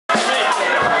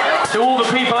To all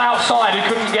the people outside who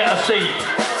couldn't get a seat.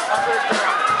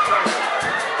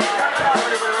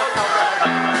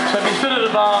 So if you stood at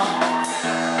the bar,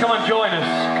 come and join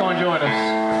us. Come and join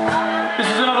us. This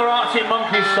is another Arctic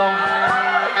Monkeys song.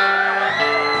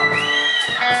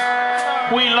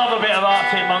 We love a bit of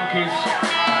Arctic Monkeys.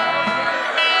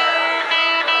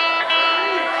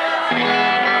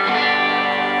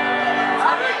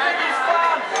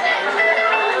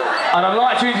 And I'd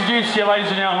like to introduce you, ladies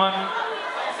and gentlemen.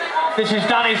 This is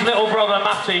Danny's little brother,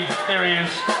 Matty. Here he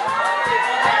is.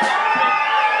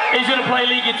 He's going to play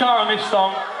lead guitar on this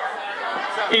song.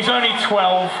 He's only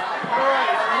 12.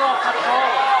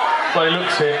 But he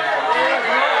looks it.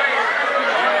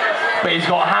 But he's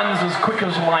got hands as quick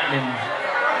as lightning.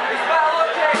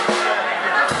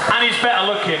 And he's better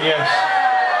looking, yes.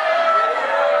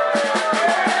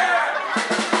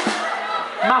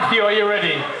 Matthew, are you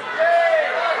ready?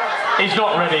 He's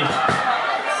not ready.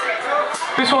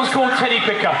 This one's called Teddy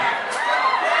Picker.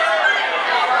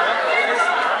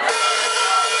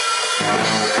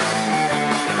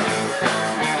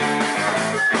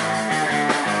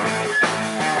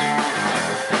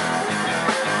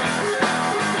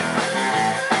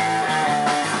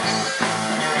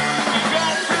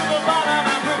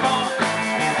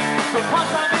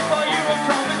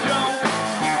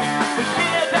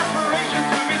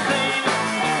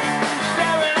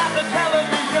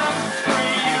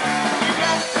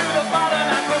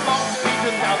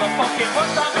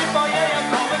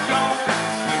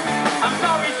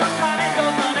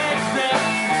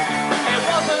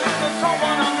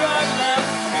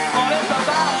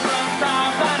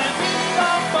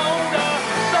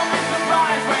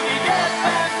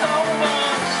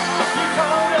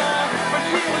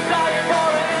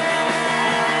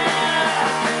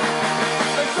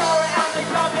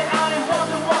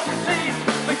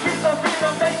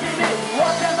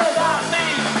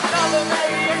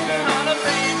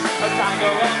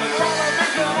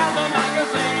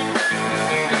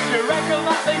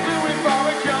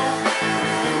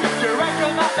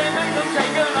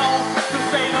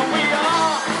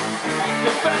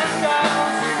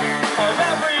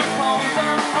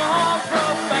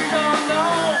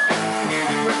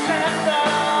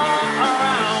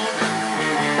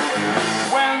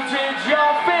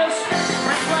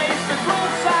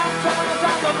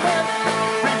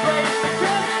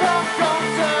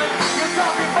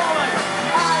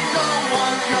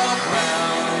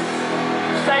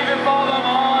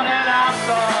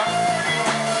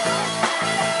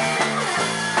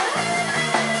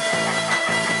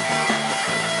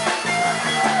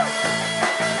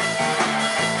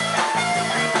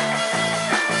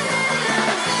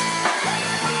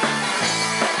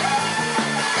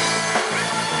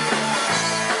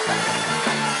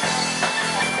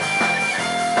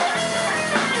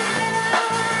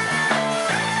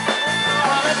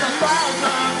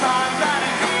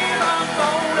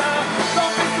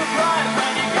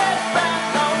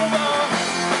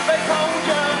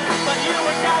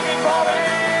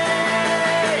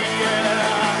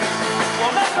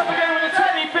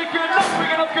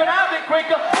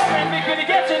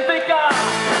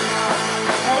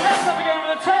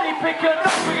 Quicker,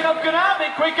 not quick enough, gonna have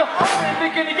it quicker.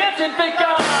 Thinking he gets in thicker.